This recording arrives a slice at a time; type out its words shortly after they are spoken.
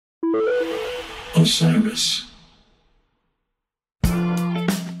Osiris.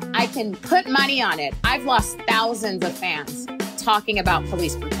 I can put money on it. I've lost thousands of fans talking about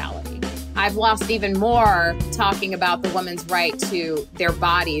police brutality. I've lost even more talking about the woman's right to their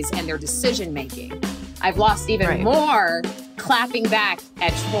bodies and their decision making. I've lost even more clapping back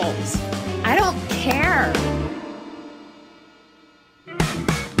at trolls. I don't care.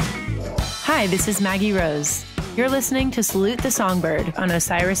 Hi, this is Maggie Rose. You're listening to Salute the Songbird on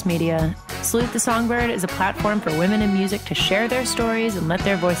Osiris Media. Salute the Songbird is a platform for women in music to share their stories and let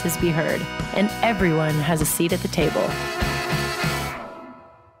their voices be heard. And everyone has a seat at the table.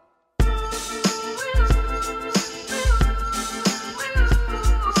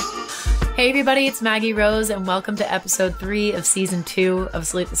 Hey everybody, it's Maggie Rose and welcome to episode 3 of season 2 of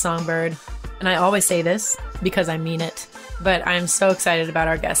Salute the Songbird. And I always say this because I mean it, but I'm so excited about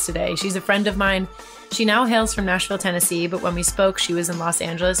our guest today. She's a friend of mine. She now hails from Nashville, Tennessee, but when we spoke, she was in Los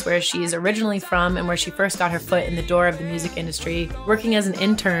Angeles, where she's originally from and where she first got her foot in the door of the music industry, working as an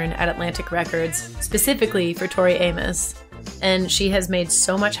intern at Atlantic Records, specifically for Tori Amos. And she has made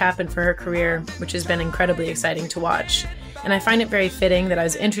so much happen for her career, which has been incredibly exciting to watch. And I find it very fitting that I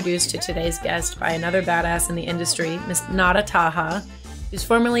was introduced to today's guest by another badass in the industry, Miss Nada Taha, who's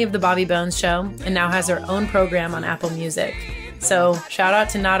formerly of The Bobby Bones Show and now has her own program on Apple Music. So shout out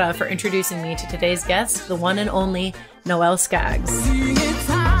to Nada for introducing me to today's guest, the one and only Noelle Scaggs.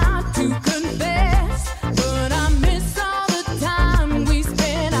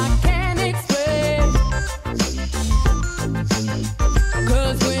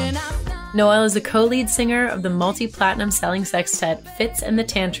 Noelle is a co-lead singer of the multi-platinum selling sextet Fitz and the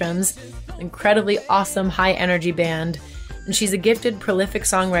Tantrums, an incredibly awesome high-energy band. And she's a gifted, prolific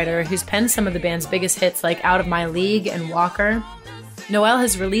songwriter who's penned some of the band's biggest hits like Out of My League and Walker. Noelle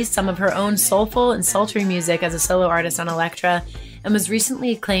has released some of her own soulful and sultry music as a solo artist on Elektra and was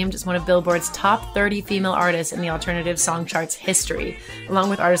recently acclaimed as one of Billboard's top 30 female artists in the alternative song chart's history,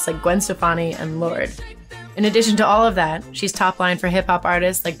 along with artists like Gwen Stefani and Lorde. In addition to all of that, she's top line for hip-hop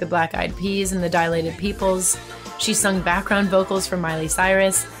artists like the Black Eyed Peas and the Dilated Peoples. She's sung background vocals for Miley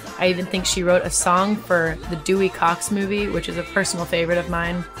Cyrus. I even think she wrote a song for the Dewey Cox movie, which is a personal favorite of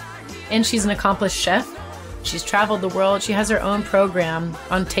mine. And she's an accomplished chef. She's traveled the world. She has her own program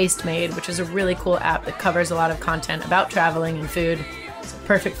on Tastemade, which is a really cool app that covers a lot of content about traveling and food. It's a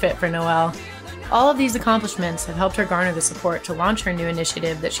perfect fit for Noelle. All of these accomplishments have helped her garner the support to launch her new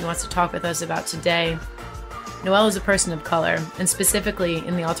initiative that she wants to talk with us about today. Noelle is a person of color, and specifically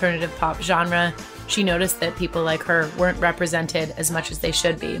in the alternative pop genre, she noticed that people like her weren't represented as much as they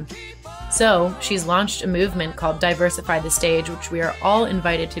should be. So she's launched a movement called Diversify the Stage, which we are all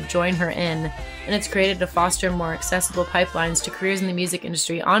invited to join her in, and it's created to foster more accessible pipelines to careers in the music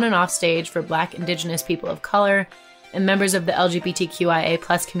industry on and off stage for Black, Indigenous people of color and members of the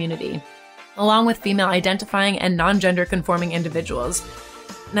LGBTQIA+ community, along with female identifying and non-gender conforming individuals.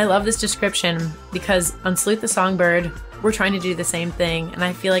 And I love this description because on Salute the Songbird, we're trying to do the same thing, and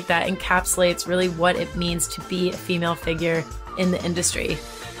I feel like that encapsulates really what it means to be a female figure in the industry.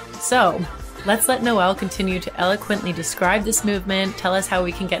 So let's let Noelle continue to eloquently describe this movement, tell us how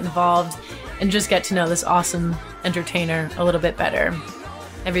we can get involved, and just get to know this awesome entertainer a little bit better.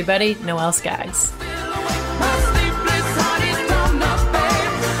 Everybody, Noelle Scaggs.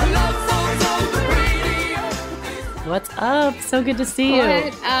 What's up? So good to see you.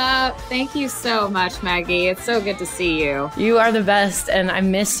 What up? Thank you so much, Maggie. It's so good to see you. You are the best, and I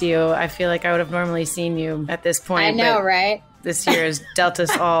miss you. I feel like I would have normally seen you at this point. I know, right? This year has dealt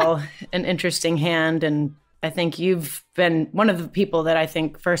us all an interesting hand, and I think you've been one of the people that I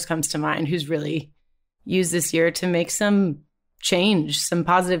think first comes to mind who's really used this year to make some change, some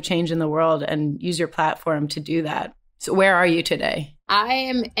positive change in the world, and use your platform to do that. So where are you today? I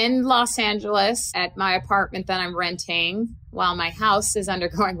am in Los Angeles at my apartment that I'm renting while my house is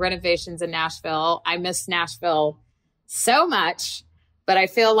undergoing renovations in Nashville. I miss Nashville so much, but I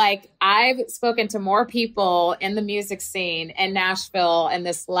feel like I've spoken to more people in the music scene in Nashville in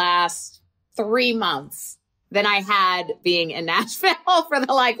this last 3 months than I had being in Nashville for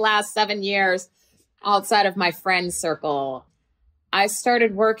the last 7 years outside of my friend circle. I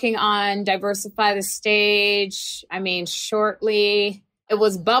started working on Diversify the Stage. Shortly. It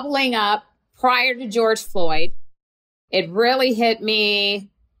was bubbling up prior to George Floyd. It really hit me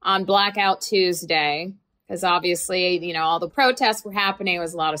on Blackout Tuesday because obviously, all the protests were happening. It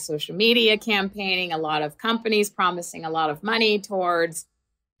was a lot of social media campaigning, a lot of companies promising a lot of money towards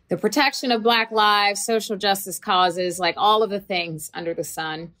the protection of Black lives, social justice causes, like all of the things under the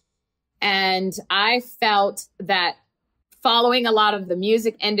sun. And I felt that following a lot of the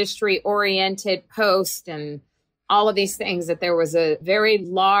music industry oriented posts and all of these things, that there was a very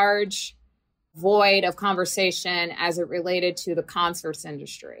large void of conversation as it related to the concerts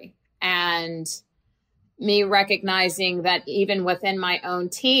industry. And me recognizing that even within my own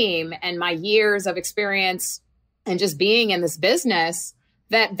team and my years of experience and just being in this business,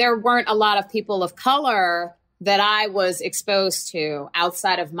 that there weren't a lot of people of color that I was exposed to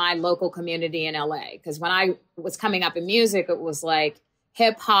outside of my local community in LA. Because when I was coming up in music, it was like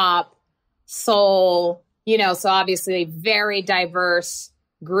hip hop, soul, you know, so obviously very diverse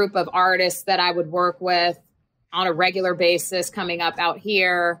group of artists that I would work with on a regular basis coming up out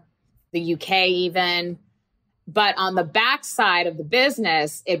here, the UK even. But on the backside of the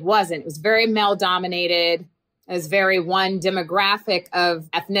business, it wasn't. It was very male dominated. It was very one demographic of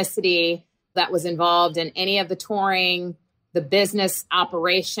ethnicity that was involved in any of the touring, the business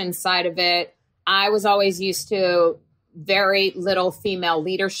operation side of it. I was always used to very little female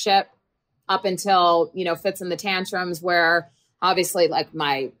leadership up until, you know, Fitz and the Tantrums, where obviously like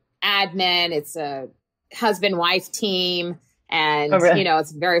my admin, it's a husband-wife team and, you know,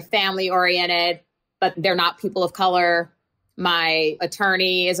 it's very family oriented, but they're not people of color. My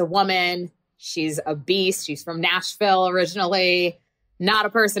attorney is a woman. She's a beast. She's from Nashville originally, not a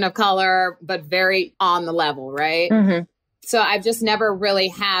person of color, but very on the level, right? Mm-hmm. So I've just never really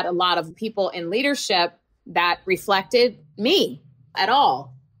had a lot of people in leadership that reflected me at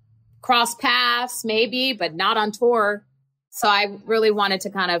all. Cross paths, maybe, but not on tour. So I really wanted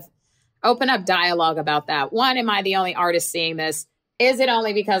to kind of open up dialogue about that. One, am I the only artist seeing this? Is it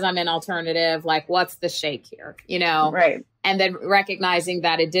only because I'm an alternative? Like, what's the shake here? You know? Right. And then recognizing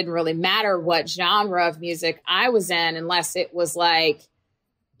that it didn't really matter what genre of music I was in, unless it was like,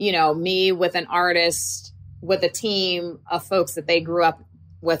 you know, me with an artist, with a team of folks that they grew up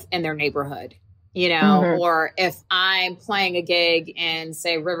with in their neighborhood, you know, or if I'm playing a gig in,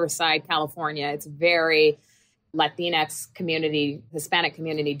 say, Riverside, California, it's very Latinx community, Hispanic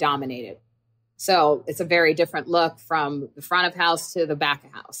community dominated. So it's a very different look from the front of house to the back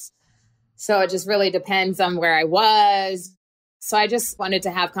of house. So it just really depends on where I was. So I just wanted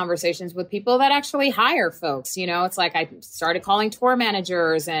to have conversations with people that actually hire folks. You know, it's like I started calling tour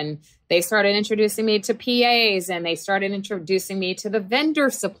managers and they started introducing me to PAs and they started introducing me to the vendor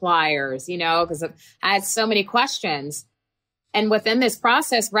suppliers, you know, because I had so many questions. And within this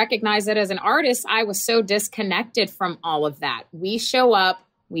process, recognize that as an artist, I was so disconnected from all of that. We show up,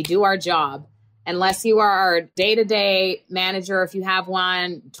 we do our job. Unless you are our day-to-day manager, if you have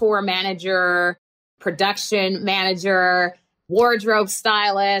one, tour manager, production manager, wardrobe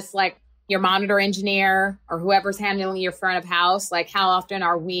stylist, like your monitor engineer or whoever's handling your front of house, like how often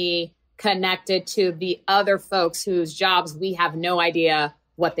are we connected to the other folks whose jobs we have no idea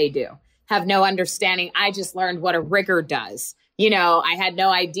what they do, have no understanding. I just learned what a rigger does. You know, I had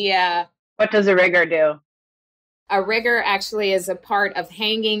no idea. What does a rigger do? A rigger actually is a part of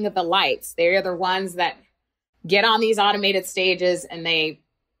hanging the lights. They're the ones that get on these automated stages and they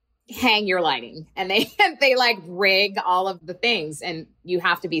hang your lighting and they like rig all of the things. And you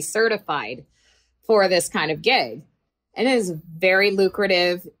have to be certified for this kind of gig. And it is a very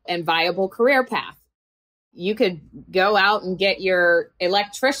lucrative and viable career path. You could go out and get your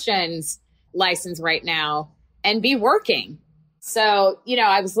electrician's license right now and be working. So, you know,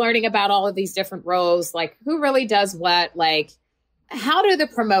 I was learning about all of these different roles, like who really does what, like how do the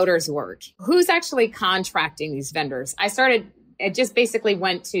promoters work? Who's actually contracting these vendors? I just basically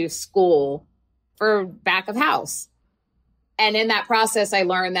went to school for back of house. And in that process, I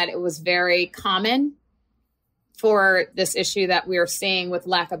learned that it was very common for this issue that we are seeing with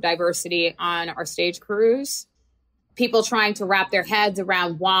lack of diversity on our stage crews. People trying to wrap their heads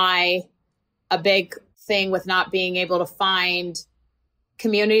around why a big thing with not being able to find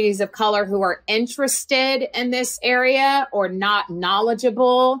communities of color who are interested in this area or not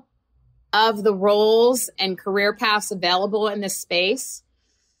knowledgeable of the roles and career paths available in this space.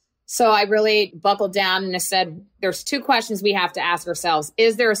 So I really buckled down and I said, there's two questions we have to ask ourselves.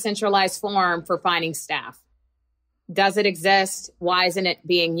 Is there a centralized form for finding staff? Does it exist? Why isn't it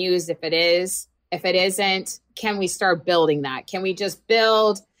being used if it is? If it isn't, can we start building that? Can we just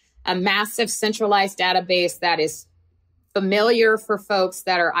build a massive centralized database that is familiar for folks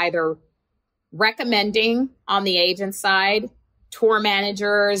that are either recommending on the agent side, tour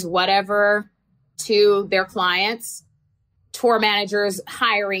managers, whatever, to their clients, tour managers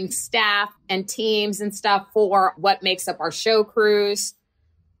hiring staff and teams and stuff for what makes up our show crews,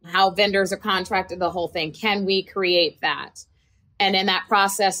 how vendors are contracted, the whole thing. Can we create that? And in that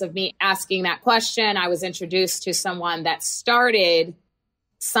process of me asking that question, I was introduced to someone that started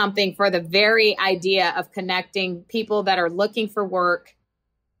something for the very idea of connecting people that are looking for work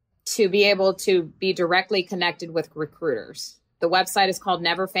to be able to be directly connected with recruiters. The website is called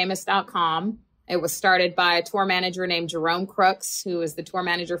neverfamous.com. It was started by a tour manager named Jerome Crooks, who is the tour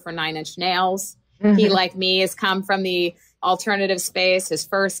manager for Nine Inch Nails. He, like me, has come from the alternative space. His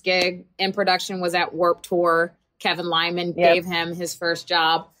first gig in production was at Warped Tour. Kevin Lyman gave him his first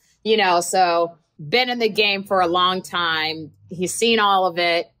job, so been in the game for a long time. He's seen all of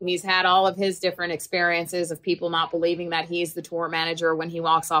it. He's had all of his different experiences of people not believing that he's the tour manager when he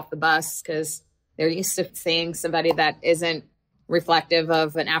walks off the bus because they're used to seeing somebody that isn't reflective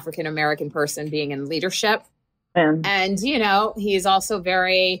of an African-American person being in leadership. And, he's also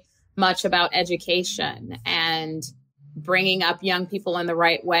very much about education and bringing up young people in the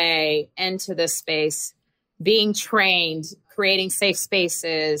right way into this space, being trained, creating safe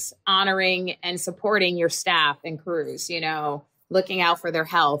spaces, honoring and supporting your staff and crews, looking out for their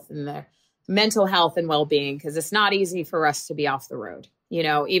health and their mental health and well-being, because it's not easy for us to be off the road.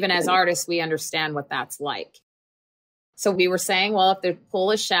 Even as artists, we understand what that's like. So we were saying, well, if the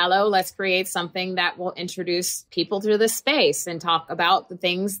pool is shallow, let's create something that will introduce people to the space and talk about the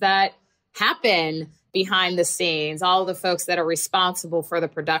things that happen behind the scenes, all the folks that are responsible for the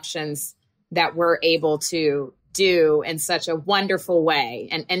productions that we're able to do in such a wonderful way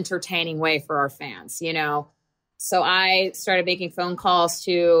and entertaining way for our fans, So I started making phone calls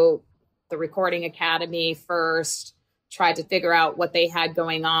to the Recording Academy first, tried to figure out what they had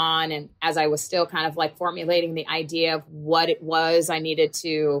going on. And as I was still kind of like formulating the idea of what it was I needed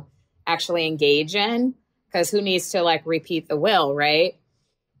to actually engage in, because who needs to like repeat the will, right?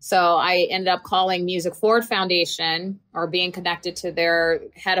 So I ended up calling Music Forward Foundation, or being connected to their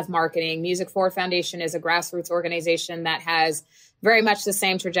head of marketing. Music Forward Foundation is a grassroots organization that has very much the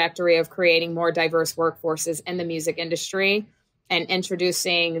same trajectory of creating more diverse workforces in the music industry and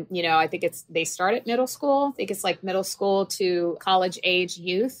introducing, I think they start at middle school. I think it's like middle school to college age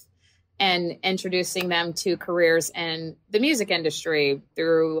youth, and introducing them to careers in the music industry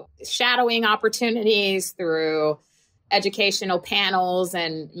through shadowing opportunities, through educational panels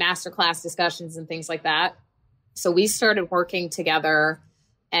and masterclass discussions and things like that. So we started working together,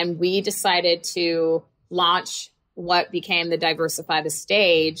 and we decided to launch what became the Diversify the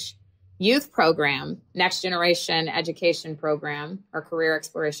Stage youth program, next generation education program, or career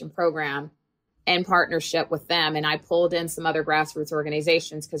exploration program, in partnership with them. And I pulled in some other grassroots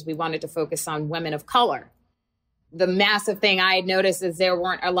organizations because we wanted to focus on women of color. The massive thing I had noticed is there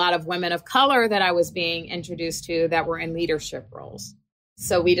weren't a lot of women of color that I was being introduced to that were in leadership roles.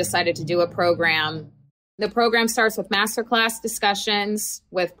 So we decided to do a program. The program starts with masterclass discussions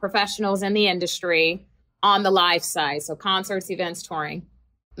with professionals in the industry on the live side. So concerts, events, touring,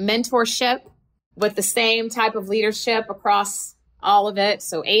 mentorship with the same type of leadership across all of it.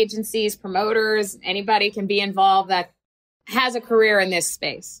 So agencies, promoters, anybody can be involved that has a career in this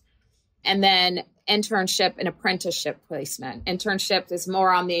space. And then internship and apprenticeship placement. Internship is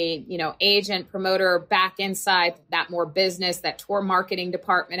more on the, agent, promoter, back inside, that more business, that tour marketing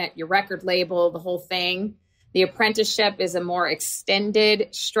department at your record label, the whole thing. The apprenticeship is a more extended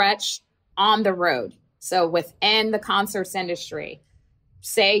stretch on the road. So within the concerts industry,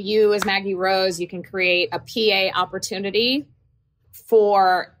 say you as Maggie Rose, you can create a PA opportunity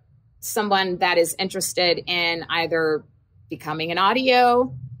for someone that is interested in either becoming an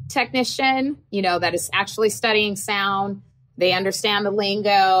audio technician, that is actually studying sound. They understand the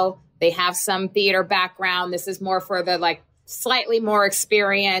lingo. They have some theater background. This is more for the slightly more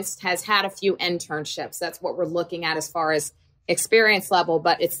experienced, has had a few internships. That's what we're looking at as far as experience level,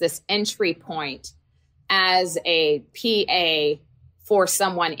 but it's this entry point as a PA for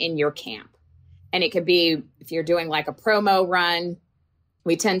someone in your camp. And it could be, if you're doing like a promo run,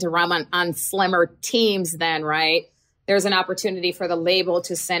 we tend to run on slimmer teams then, right? There's an opportunity for the label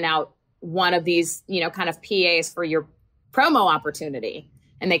to send out one of these, kind of PAs for your promo opportunity.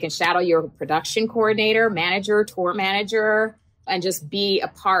 And they can shadow your production coordinator, manager, tour manager, and just be a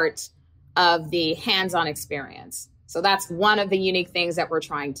part of the hands-on experience. So that's one of the unique things that we're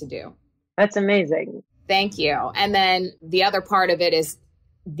trying to do. That's amazing. Thank you. And then the other part of it is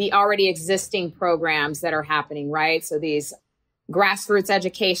the already existing programs that are happening, right? So these grassroots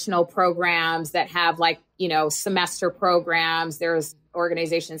educational programs that have semester programs. There's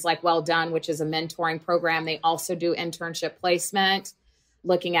organizations like Well Done, which is a mentoring program. They also do internship placement,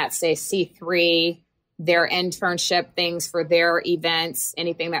 looking at, say, C3, their internship things for their events,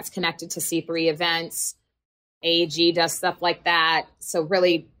 anything that's connected to C3 events. AG does stuff like that. So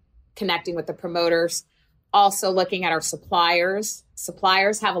really connecting with the promoters. Also looking at our suppliers.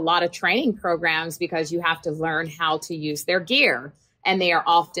 Suppliers have a lot of training programs because you have to learn how to use their gear, and they are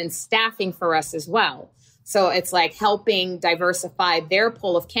often staffing for us as well. So it's like helping diversify their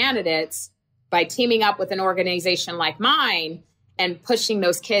pool of candidates by teaming up with an organization like mine and pushing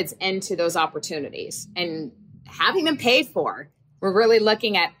those kids into those opportunities and having them paid for. We're really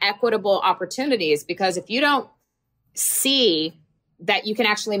looking at equitable opportunities, because if you don't see that you can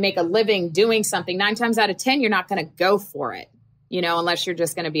actually make a living doing something, 9 times out of 10, you're not going to go for it, you know, unless you're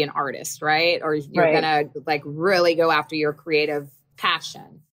just going to be an artist, right? Or you're going to like really go after your creative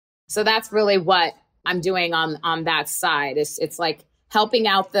passion. So that's really what I'm doing on that side. It's like helping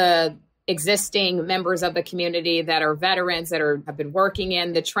out the existing members of the community that are veterans that have been working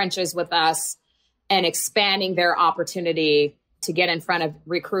in the trenches with us, and expanding their opportunity to get in front of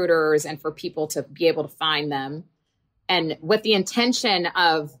recruiters and for people to be able to find them. And with the intention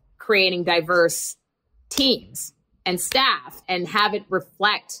of creating diverse teams and staff and have it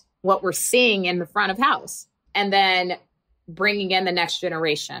reflect what we're seeing in the front of house. And then bringing in the next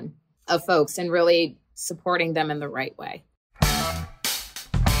generation of folks and really supporting them in the right way.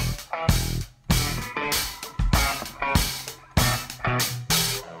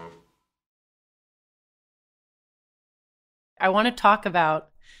 I want to talk about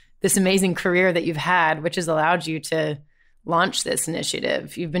this amazing career that you've had, which has allowed you to launch this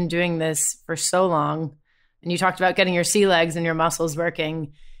initiative. You've been doing this for so long, and you talked about getting your sea legs and your muscles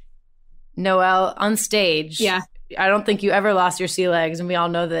working. Noelle, on stage, I don't think you ever lost your sea legs, and we all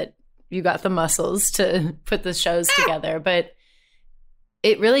know that you got the muscles to put the shows together, but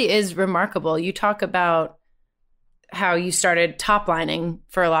it really is remarkable. You talk about how you started top lining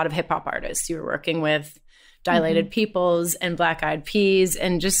for a lot of hip hop artists. You were working with Dilated Peoples and Black Eyed Peas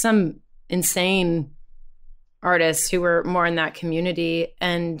and just some insane artists who were more in that community.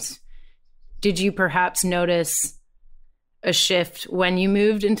 And did you perhaps notice a shift when you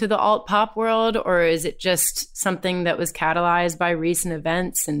moved into the alt pop world, or is it just something that was catalyzed by recent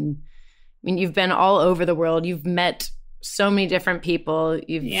events? And I mean, you've been all over the world. You've met so many different people.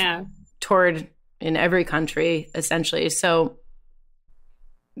 You've toured in every country, essentially. So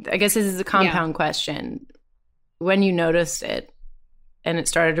I guess this is a compound question. When you noticed it and it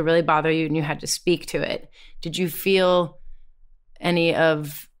started to really bother you and you had to speak to it, did you feel any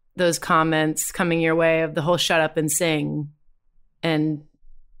of those comments coming your way of the whole shut up and sing, and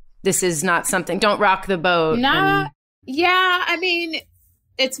this is not something, don't rock the boat? Yeah, I mean,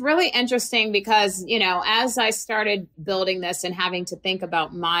 it's really interesting because, you know, as I started building this and having to think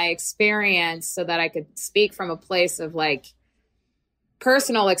about my experience so that I could speak from a place of like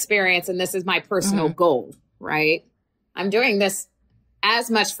personal experience, and this is my personal goal, right? I'm doing this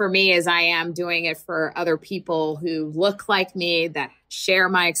as much for me as I am doing it for other people who look like me, that share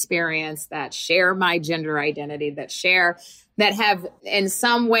my experience, that share my gender identity, that have in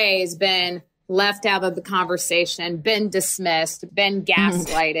some ways been left out of the conversation, been dismissed, been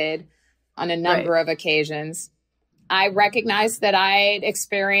gaslighted on a number of occasions. I recognized that I'd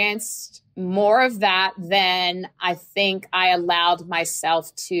experienced more of that than I think I allowed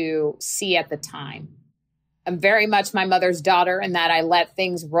myself to see at the time. I'm very much my mother's daughter in that I let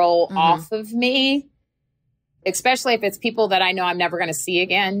things roll off of me, especially if it's people that I know I'm never going to see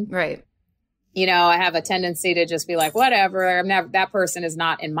again. Right. You know, I have a tendency to just be like, whatever, that person is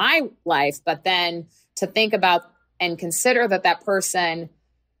not in my life. But then to think about and consider that person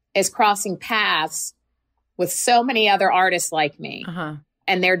is crossing paths with so many other artists like me.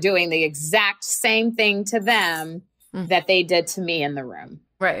 And they're doing the exact same thing to them that they did to me in the room.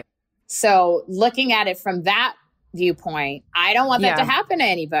 Right. So looking at it from that viewpoint, I don't want that to happen to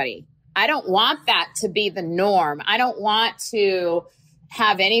anybody. I don't want that to be the norm. I don't want to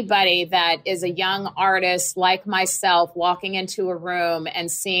have anybody that is a young artist like myself walking into a room and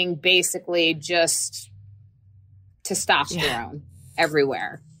seeing basically just testosterone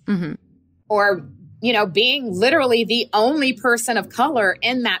everywhere. Or, you know, being literally the only person of color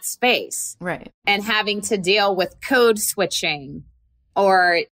in that space. Right. And having to deal with code switching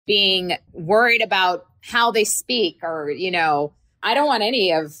or being worried about how they speak, or, you know, I don't want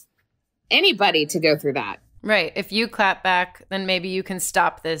anybody to go through that. Right. If you clap back, then maybe you can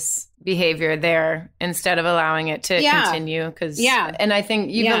stop this behavior there instead of allowing it to continue. And I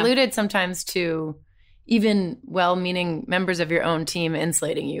think you've alluded sometimes to even well-meaning members of your own team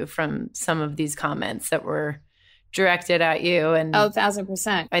insulating you from some of these comments that were directed at you. And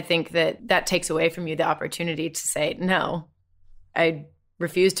 1,000%. I think that takes away from you the opportunity to say, no, I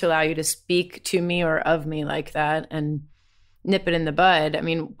refuse to allow you to speak to me or of me like that, and nip it in the bud. I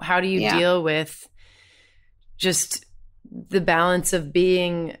mean, how do you deal with just the balance of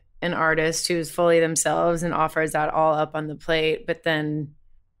being an artist who is fully themselves and offers that all up on the plate, but then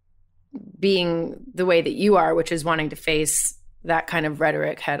being the way that you are, which is wanting to face that kind of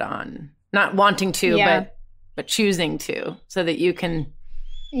rhetoric head on? Not wanting to, Yeah. but choosing to, so that you can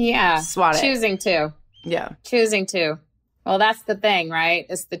Yeah. swat it. Choosing to. Yeah. Choosing to. Well, that's the thing, right?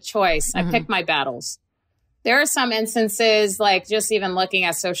 It's the choice. I pick my battles. There are some instances, like just even looking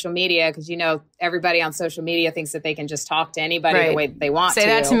at social media, because, you know, everybody on social media thinks that they can just talk to anybody the way that they want to. Say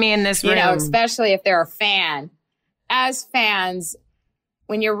that to me in this room. You know, especially if they're a fan. As fans,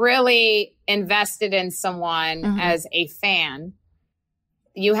 when you're really invested in someone as a fan,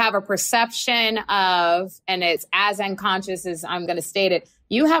 you have a perception of, and it's as unconscious as I'm going to state it,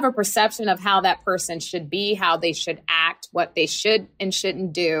 you have a perception of how that person should be, how they should act, what they should and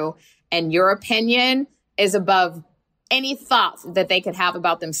shouldn't do. And your opinion is above any thought that they could have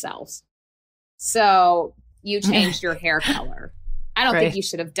about themselves. So you changed your hair color. I don't think you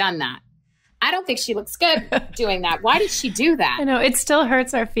should have done that. I don't think she looks good doing that. Why did she do that? I know, it still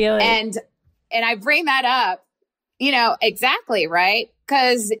hurts our feelings. And I bring that up, you know, exactly, right?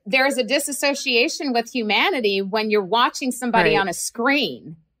 Because there's a disassociation with humanity when you're watching somebody on a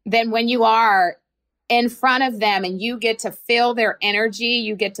screen than when you are in front of them and you get to feel their energy,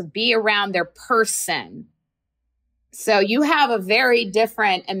 you get to be around their person. So you have a very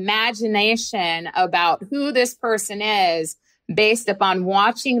different imagination about who this person is based upon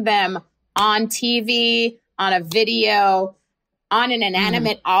watching them on TV, on a video, on an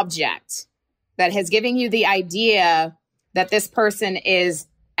inanimate object that has given you the idea that this person is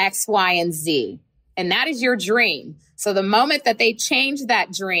X, Y, and Z. And that is your dream. So the moment that they change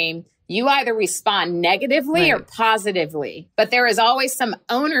that dream, you either respond negatively or positively. But there is always some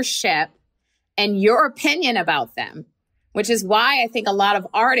ownership and your opinion about them, which is why I think a lot of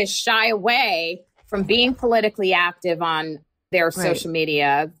artists shy away from being politically active on their social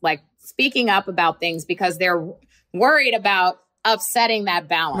media, like speaking up about things because they're worried about upsetting that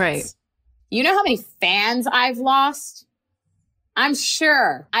balance. Right. You know how many fans I've lost? I'm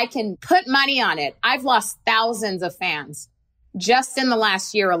sure I can put money on it. I've lost thousands of fans just in the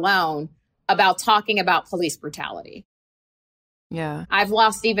last year alone about talking about police brutality. Yeah. I've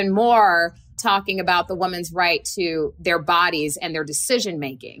lost even more talking about the woman's right to their bodies and their decision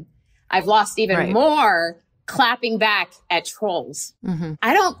making. I've lost even more clapping back at trolls.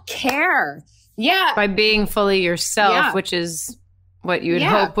 I don't care. Yeah. By being fully yourself, which is what you would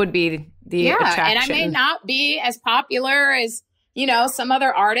hope would be the attraction. And I may not be as popular as, you know, some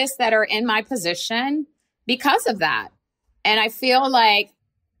other artists that are in my position because of that. And I feel like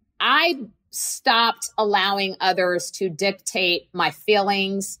I stopped allowing others to dictate my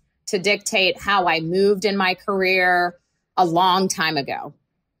feelings, to dictate how I moved in my career a long time ago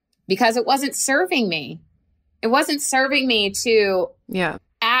because it wasn't serving me. It wasn't serving me to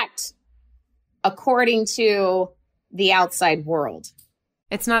act according to the outside world.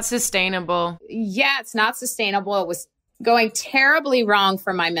 It's not sustainable. Yeah, it's not sustainable. It was going terribly wrong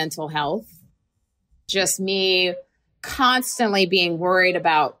for my mental health. Just me constantly being worried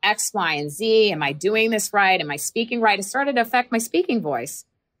about X, Y, and Z. Am I doing this right? Am I speaking right? It started to affect my speaking voice.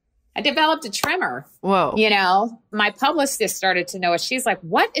 I developed a tremor. Whoa. You know, my publicist started to notice. She's like,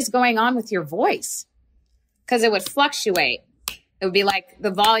 what is going on with your voice? Because it would fluctuate. It would be like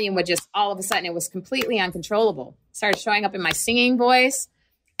the volume would just all of a sudden, it was completely uncontrollable. It started showing up in my singing voice.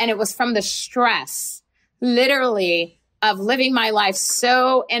 And it was from the stress, literally, of living my life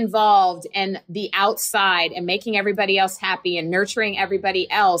so involved in the outside and making everybody else happy and nurturing everybody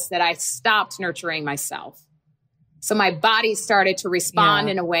else that I stopped nurturing myself. So my body started to respond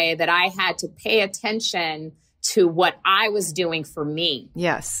in a way that I had to pay attention to what I was doing for me.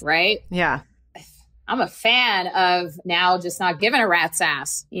 Yes. Right? Yeah. I'm a fan of now just not giving a rat's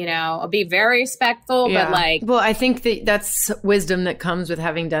ass. You know, I'll be very respectful, but like. Well, I think that's wisdom that comes with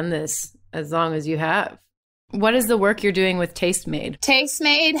having done this as long as you have. What is the work you're doing with Tastemade?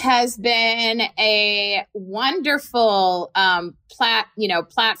 Tastemade has been a wonderful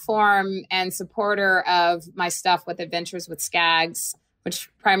platform and supporter of my stuff with Adventures with Scaggs, which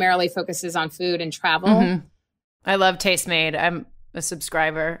primarily focuses on food and travel. I love Tastemade. I'm a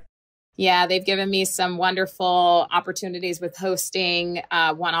subscriber. Yeah, they've given me some wonderful opportunities with hosting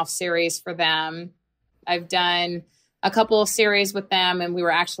one-off series for them. I've done a couple of series with them, and we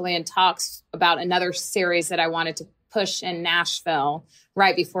were actually in talks about another series that I wanted to push in Nashville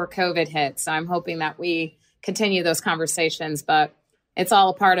right before COVID hit. So I'm hoping that we continue those conversations, but it's all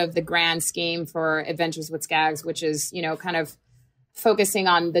a part of the grand scheme for Adventures with Scaggs, which is, you know, kind of focusing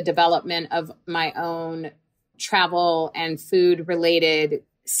on the development of my own travel and food related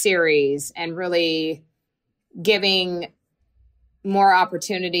series and really giving more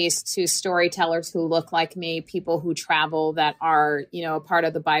opportunities to storytellers who look like me, people who travel that are, you know, a part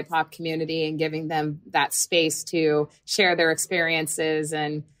of the BIPOC community and giving them that space to share their experiences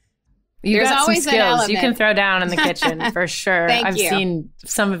and You There's got some always an skills element. you can throw down in the kitchen for sure. Thank you. I've seen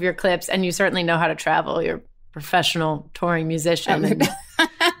some of your clips, and you certainly know how to travel. You're a professional touring musician. And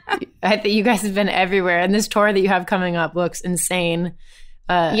I think you guys have been everywhere. And this tour that you have coming up looks insane.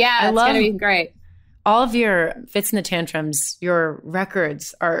 It's going to be great. All of your Fitz and the Tantrums, your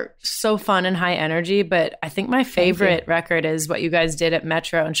records are so fun and high energy. But I think my favorite record is what you guys did at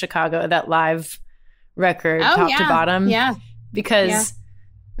Metro in Chicago, that live record, top to bottom. Yeah. Because,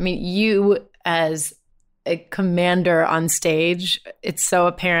 I mean, you as a commander on stage, it's so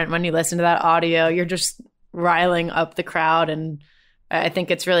apparent when you listen to that audio. You're just riling up the crowd. And I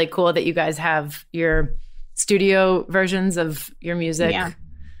think it's really cool that you guys have your studio versions of your music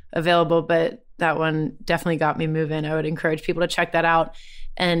available. But that one definitely got me moving. I would encourage people to check that out.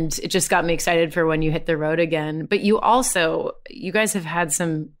 And it just got me excited for when you hit the road again. But you guys have had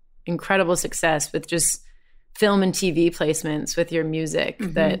some incredible success with just film and TV placements with your music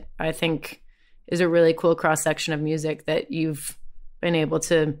that I think is a really cool cross-section of music that you've been able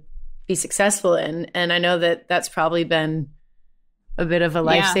to be successful in. And I know that that's probably been a bit of a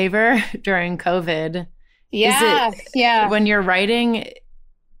lifesaver during COVID. When you're writing,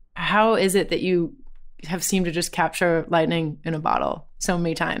 how is it that you have seemed to just capture lightning in a bottle so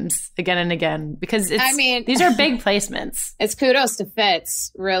many times, again and again? Because these are big placements. It's kudos to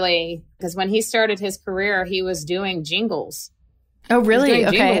Fitz, really, because when he started his career, he was doing jingles. Oh, really?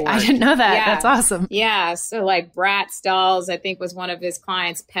 Okay. I didn't know that. Yeah. That's awesome. Yeah. So like Bratz Dolls, I think, was one of his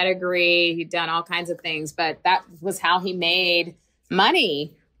clients. Pedigree, he'd done all kinds of things, but that was how he made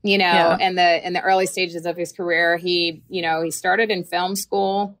money, in the early stages of his career. He started in film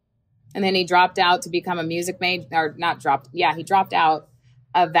school, and then he dropped out to become a music major, or not dropped. Yeah, he dropped out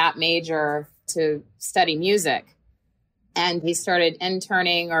of that major to study music. And he started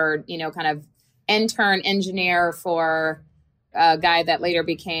interning or, kind of intern engineer for a guy that later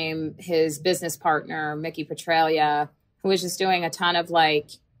became his business partner, Mickey Petralia, who was just doing a ton of like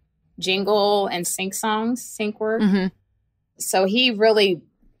jingle and sync work. Mm-hmm. So he really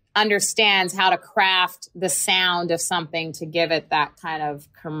understands how to craft the sound of something to give it that kind of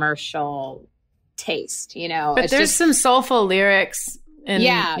commercial taste, But there's just some soulful lyrics in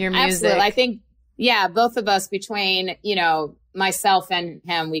your music. Absolutely. I think, both of us, between, myself and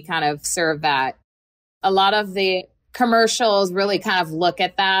him, we kind of serve that. A lot of the commercials really kind of look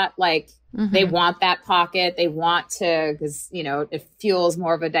at that, like they want that pocket. They want to, because, it fuels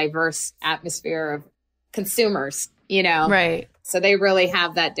more of a diverse atmosphere of consumers, Right. So they really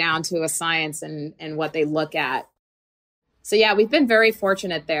have that down to a science and what they look at. So we've been very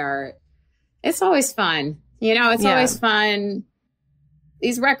fortunate there. It's always fun. It's always fun.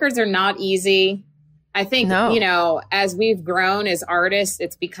 These records are not easy. I think, as we've grown as artists,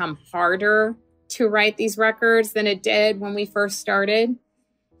 it's become harder to write these records than it did when we first started.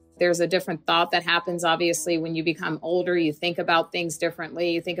 There's a different thought that happens, obviously, when you become older. You think about things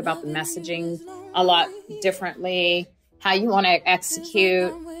differently. You think about the messaging a lot differently, how you want to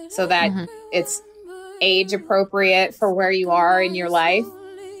execute so that it's age appropriate for where you are in your life.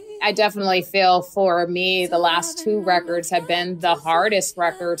 I definitely feel for me, the last two records have been the hardest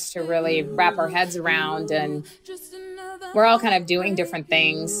records to really wrap our heads around. And we're all kind of doing different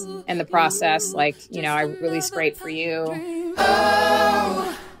things in the process. Like, I released Great For You.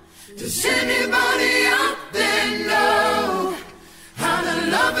 Oh, does anybody out there know how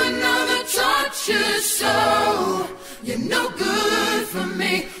to love another tortured soul? You're no good for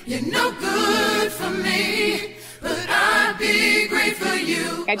me. You're no good for me. But I'd be great for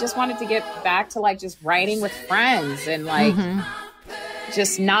you. I just wanted to get back to like just writing with friends and like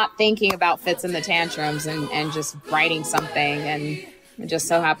just not thinking about Fitz and the Tantrums and just writing something. And it just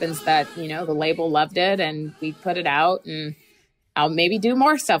so happens that, the label loved it and we put it out, and I'll maybe do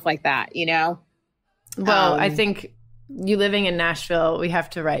more stuff like that, Well, I think you living in Nashville, we have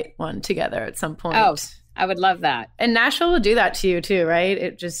to write one together at some point. Oh, I would love that. And Nashville will do that to you too, right?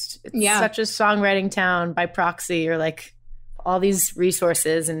 It's such a songwriting town by proxy. You're like all these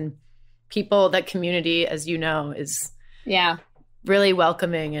resources and people. That community, as you know, is really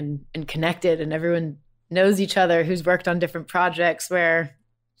welcoming and connected, and everyone knows each other who's worked on different projects, where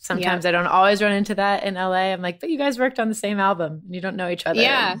sometimes I don't always run into that in LA. I'm like, but you guys worked on the same album and you don't know each other.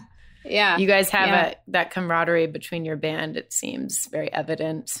 Yeah. You guys have that camaraderie between your band. It seems very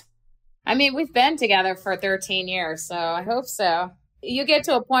evident. I mean, we've been together for 13 years, so I hope so. You get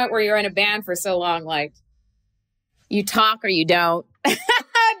to a point where you're in a band for so long, like you talk or you don't. It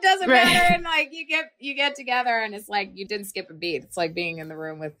doesn't matter. And like you get together and it's like you didn't skip a beat. It's like being in the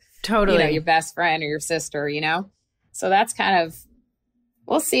room with your best friend or your sister, So that's kind of,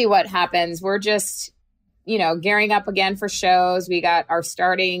 we'll see what happens. We're just gearing up again for shows. We got our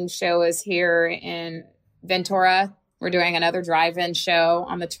starting show is here in Ventura. We're doing another drive-in show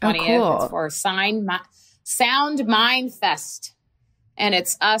on the 20th. Oh, cool. It's for Sound Mind Fest. And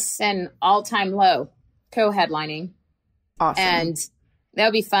it's us and All Time Low co-headlining. Awesome. And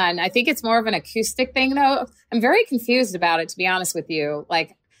that'll be fun. I think it's more of an acoustic thing, though. I'm very confused about it, to be honest with you.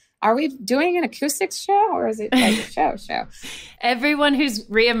 Like, are we doing an acoustic show or is it like a show? Everyone who's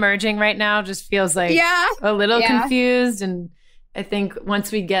reemerging right now just feels like a little confused. And I think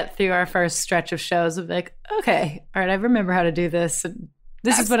once we get through our first stretch of shows, we'll be like, okay, all right, I remember how to do this. And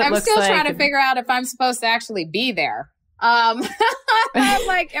this is what it looks like. I'm still trying to figure out if I'm supposed to actually be there. I'm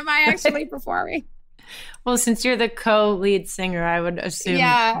like, am I actually performing? Well, since you're the co-lead singer, I would assume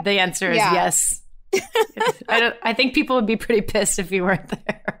the answer is yes. I think people would be pretty pissed if you weren't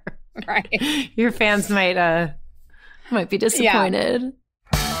there. Right. Your fans might be disappointed.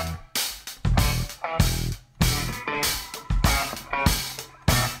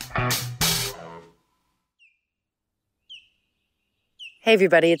 Hey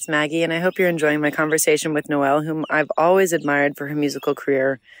everybody, it's Maggie, and I hope you're enjoying my conversation with Noelle, whom I've always admired for her musical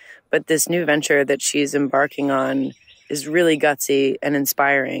career. But this new venture that she's embarking on is really gutsy and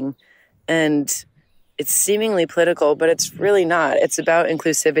inspiring. And it's seemingly political, but it's really not. It's about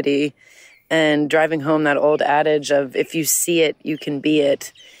inclusivity and driving home that old adage of if you see it, you can be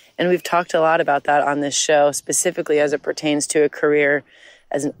it. And we've talked a lot about that on this show, specifically as it pertains to a career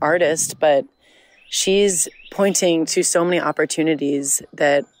as an artist. But she's pointing to so many opportunities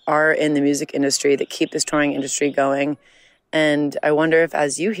that are in the music industry that keep this touring industry going. And I wonder if,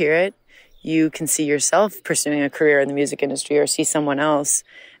 as you hear it, you can see yourself pursuing a career in the music industry or see someone else.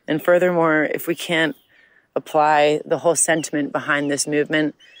 And furthermore, if we can't apply the whole sentiment behind this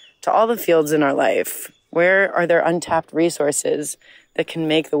movement to all the fields in our life, where are there untapped resources that can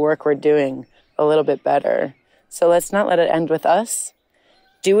make the work we're doing a little bit better? So let's not let it end with us.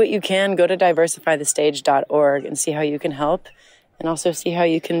 Do what you can. Go to diversifythestage.org and see how you can help, and also see how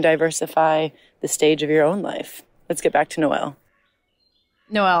you can diversify the stage of your own life. Let's get back to Noelle.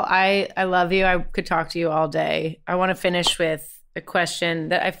 Noelle, I love you. I could talk to you all day. I want to finish with a question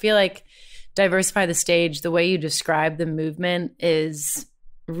that I feel like Diversify the Stage, the way you describe the movement is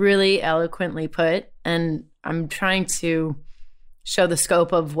really eloquently put. And I'm trying to show the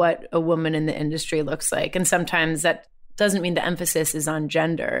scope of what a woman in the industry looks like. And sometimes that doesn't mean the emphasis is on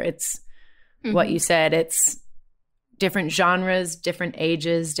gender. It's what you said. It's different genres, different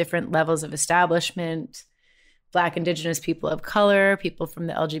ages, different levels of establishment, Black, Indigenous people of color, people from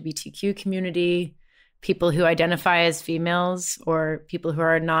the LGBTQ community, people who identify as females, or people who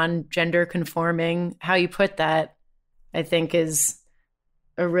are non-gender conforming. How you put that, I think, is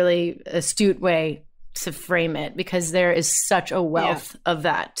a really astute way to frame it, because there is such a wealth of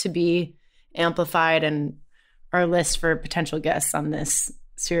that to be amplified, and our list for potential guests on this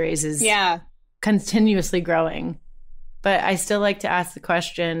series is continuously growing. But I still like to ask the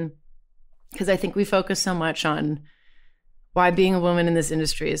question, because I think we focus so much on why being a woman in this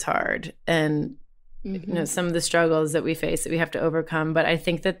industry is hard, and some of the struggles that we face that we have to overcome. But I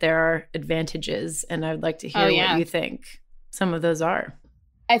think that there are advantages, and I'd like to hear what you think some of those are.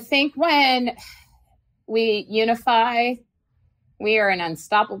 I think when we unify, we are an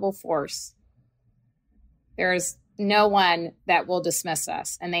unstoppable force. There's no one that will dismiss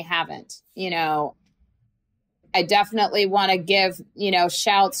us, and they haven't. I definitely want to give,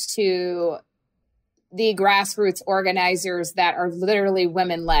 shouts to the grassroots organizers that are literally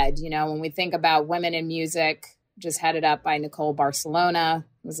women-led. When we think about women in music, just headed up by Nicole Barcelona,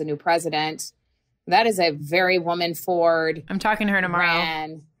 who's the new president. That is a very woman-forward. I'm talking to her tomorrow.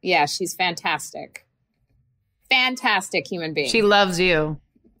 Brand. Yeah, she's fantastic. Fantastic human being. She loves you.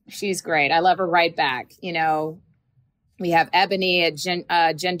 She's great. I love her right back. We have Ebony at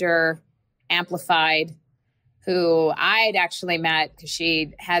Gender Amplified, who I'd actually met because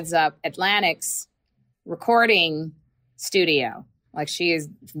she heads up Atlantic's recording studio. Like,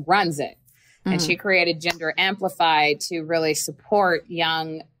 runs it. And she created Gender Amplified to really support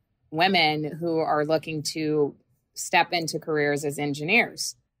young women who are looking to step into careers as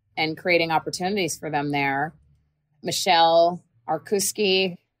engineers and creating opportunities for them there. Michelle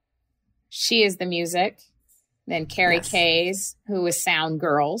Arkuski, she is the music. Then Carrie Kays, who is Sound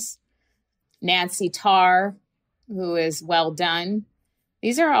Girls. Nancy Tarr, who is Well Done.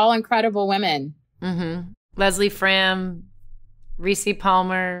 These are all incredible women. Leslie Fram, Reese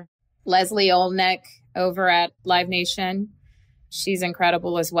Palmer. Leslie Olnick over at Live Nation. She's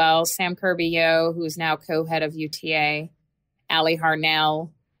incredible as well. Sam Kirby-Yo, who's now co-head of UTA. Allie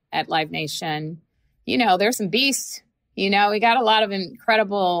Harnell at Live Nation. There's some beasts. We got a lot of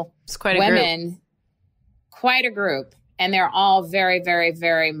incredible women. quite a group. And they're all very, very,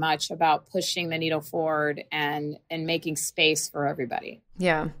 very much about pushing the needle forward and making space for everybody.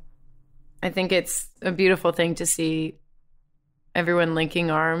 Yeah. I think it's a beautiful thing to see everyone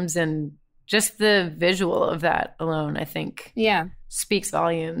linking arms, and just the visual of that alone, I think, speaks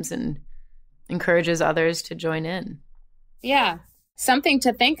volumes and encourages others to join in. Yeah. Something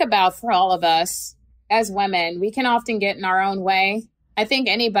to think about for all of us as women. We can often get in our own way. I think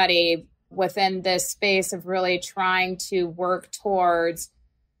anybody within this space of really trying to work towards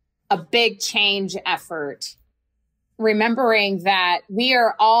a big change effort, remembering that we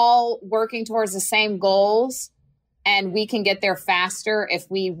are all working towards the same goals, and we can get there faster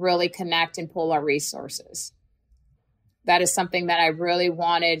if we really connect and pull our resources. That is something that I really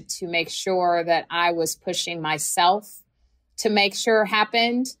wanted to make sure that I was pushing myself to make sure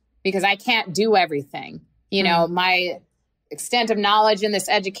happened, because I can't do everything. You know, my extent of knowledge in this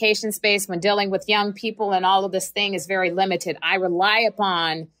education space when dealing with young people and all of this thing is very limited. I rely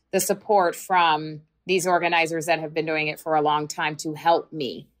upon the support from these organizers that have been doing it for a long time to help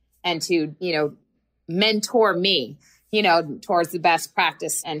me and to, mentor me, towards the best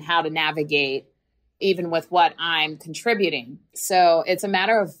practice and how to navigate even with what I'm contributing. So it's a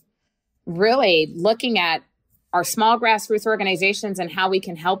matter of really looking at our small grassroots organizations and how we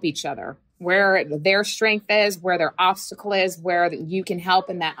can help each other, where their strength is, where their obstacle is, where you can help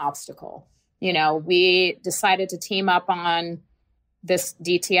in that obstacle. We decided to team up on this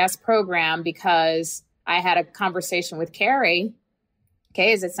DTS program because I had a conversation with Carrie,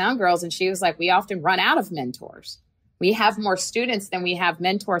 Kay's at Sound Girls, and she was like, we often run out of mentors. We have more students than we have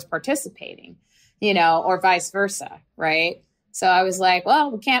mentors participating, or vice versa, right? So I was like, well,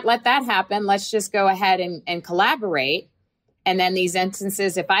 we can't let that happen. Let's just go ahead and collaborate. And then these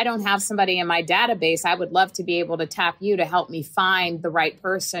instances, if I don't have somebody in my database, I would love to be able to tap you to help me find the right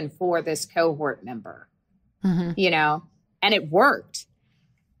person for this cohort member, and it worked.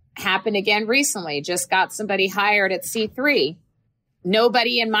 Happened again recently, just got somebody hired at C3.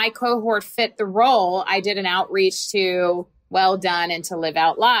 Nobody in my cohort fit the role. I did an outreach to Well Done and to Live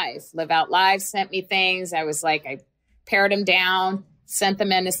Out Live. Live Out Live sent me things. I was like, I pared them down, sent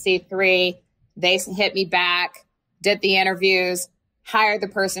them into C3. They hit me back, did the interviews, hired the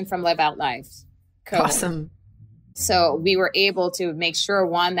person from Live Out Live. Awesome. So we were able to make sure,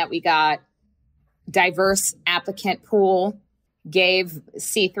 one, that we got diverse applicant pool, gave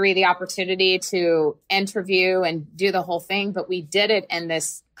C3 the opportunity to interview and do the whole thing, but we did it in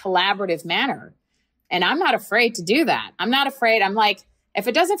this collaborative manner. And I'm not afraid to do that. I'm not afraid. I'm like, if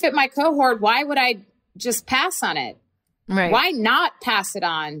it doesn't fit my cohort, why would I just pass on it? Right. Why not pass it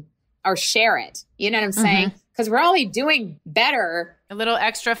on or share it? You know what I'm saying? Because we're only doing better. A little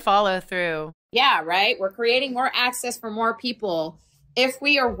extra follow through. Yeah, right. We're creating more access for more people if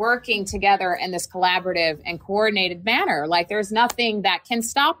we are working together in this collaborative and coordinated manner. Like, there's nothing that can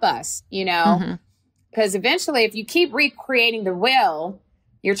stop us, because eventually if you keep recreating the wheel,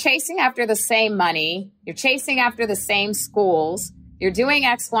 you're chasing after the same money, you're chasing after the same schools, you're doing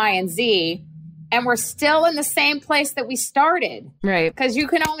X, Y, and Z, and we're still in the same place that we started. Right. Because you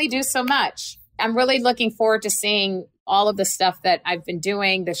can only do so much. I'm really looking forward to seeing all of the stuff that I've been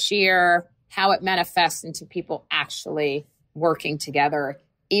doing this year, how it manifests into people actually working together,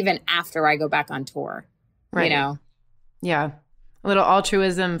 even after I go back on tour, right. Yeah. A little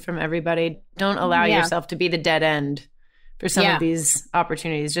altruism from everybody. Don't allow yourself to be the dead end for some of these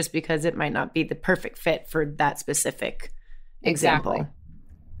opportunities, just because it might not be the perfect fit for that specific example.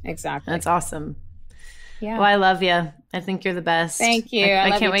 Exactly. That's awesome. Yeah. Well, I love you. I think you're the best. Thank you.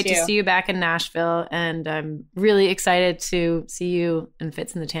 I can't wait to see you back in Nashville. And I'm really excited to see you and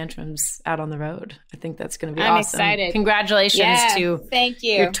Fitz and the Tantrums out on the road. I think that's going to be awesome. I'm excited. Congratulations to Thank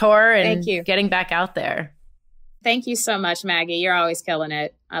you. your tour and getting back out there. Thank you so much, Maggie. You're always killing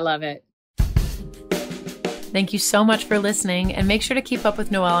it. I love it. Thank you so much for listening, and make sure to keep up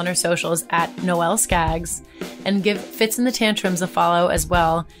with Noelle on her socials at Noelle Scaggs, and give Fitz and the Tantrums a follow as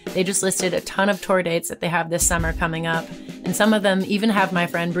well. They just listed a ton of tour dates that they have this summer coming up, and some of them even have my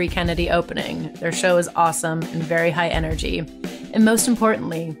friend Bree Kennedy opening. Their show is awesome and very high energy. And most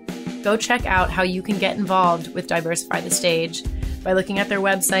importantly, go check out how you can get involved with Diversify the Stage by looking at their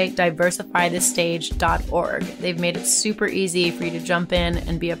website, diversifythestage.org. They've made it super easy for you to jump in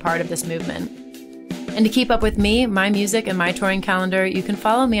and be a part of this movement. And to keep up with me, my music, and my touring calendar, you can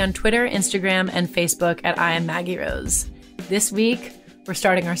follow me on Twitter, Instagram, and Facebook at I am Maggie Rose. This week, we're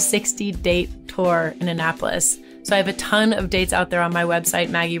starting our 60-date tour in Annapolis. So I have a ton of dates out there on my website,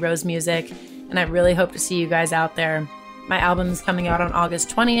 Maggie Rose Music, and I really hope to see you guys out there. My album is coming out on August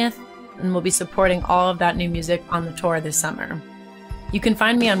 20th, and we'll be supporting all of that new music on the tour this summer. You can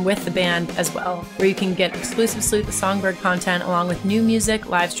find me on With the Band as well, where you can get exclusive Salute the Songbird content along with new music,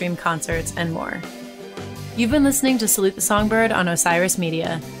 live stream concerts, and more. You've been listening to Salute the Songbird on Osiris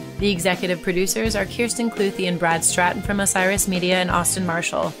Media. The executive producers are Kirsten Cluthy and Brad Stratton from Osiris Media and Austin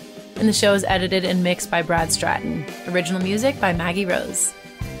Marshall, and the show is edited and mixed by Brad Stratton. Original music by Maggie Rose.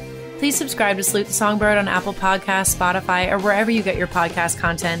 Please subscribe to Salute the Songbird on Apple Podcasts, Spotify, or wherever you get your podcast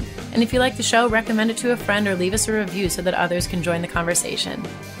content. And if you like the show, recommend it to a friend or leave us a review so that others can join the conversation.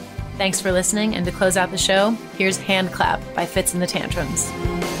 Thanks for listening, and to close out the show, here's Hand Clap by Fitz and the Tantrums.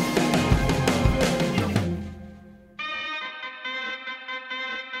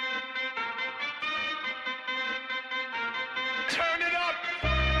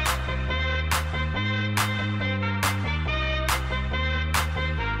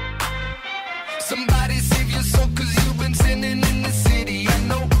 Somebody save your soul, 'cause you've been sinning in the city. I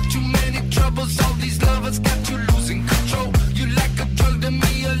know too many troubles, all these lovers got you losing control. You like a drug to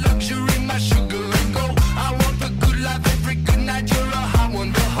me, a luxury, my sugar and gold. I want the good life every good night, you're a hot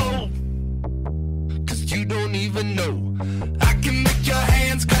one to hold. 'Cause you don't even know, I can make your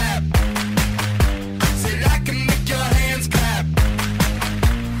hands clap. Said I can make your hands clap.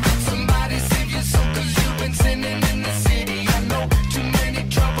 Somebody save your soul, 'cause you've been sinning in the city. I know too many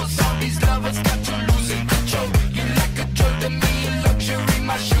troubles, all these lovers got you losing control. You like a drug to me, a luxury,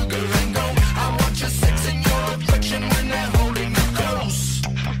 my sugar and gold. I want your sex and your affection when they're holding you close.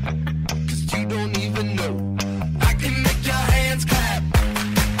 'Cause you don't even know, I can make your hands clap.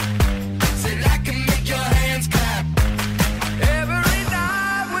 Said I can make your hands clap. Every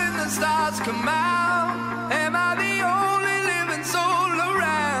night when the stars come out, am I the only living soul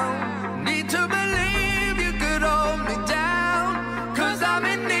around? Need to believe you could hold me down, 'cause I'm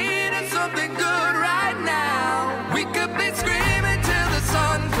in need of something good right now. We could be screaming till the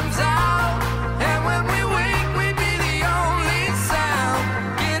sun comes out, and when we wake we'd be the only sound.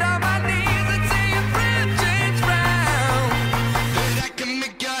 Get on my knees and say your friend change round. That I can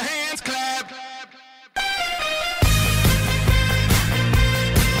make your hands clap.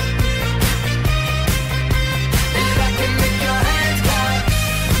 That I can make your hands clap.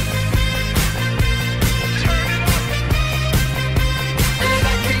 That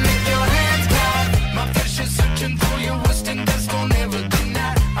I can make your hands clap. My flesh is searching for your worst and best, don't ever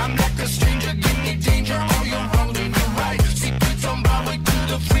deny. I'm like a stranger, give me danger, all you're wrong and you're right. Secrets on my way to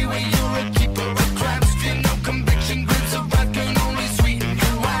the freeway, you're a keeper of crime. Feel no conviction, grips of wrath can only sweeten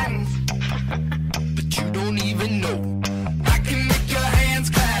your wine. But you don't even know, I can make your hands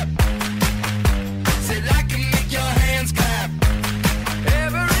clap. Said I can make your hands clap.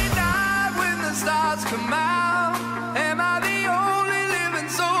 Every night when the stars come out, am I the only living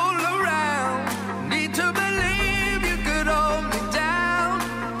soul around? Need to believe you could hold me down,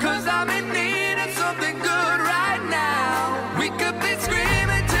 'cause I'm in need of something good right now. We could be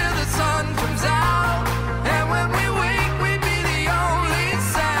screaming till the sun comes out, and when we wake we'd be the only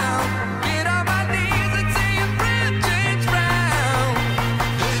sound. Get on my knees and say your friend change round.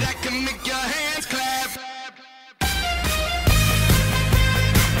 That I can make your hands clap.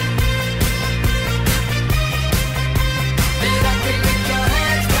 That I can make your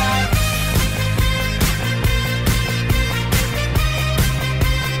hands clap.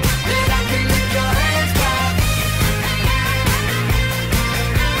 That I can make your hands clap.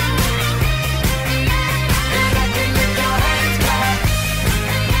 That I can make your hands clap.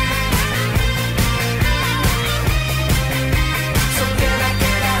 So can I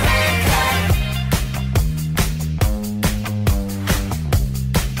get a hand clap?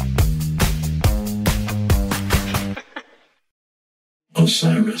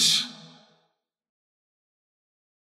 Osiris.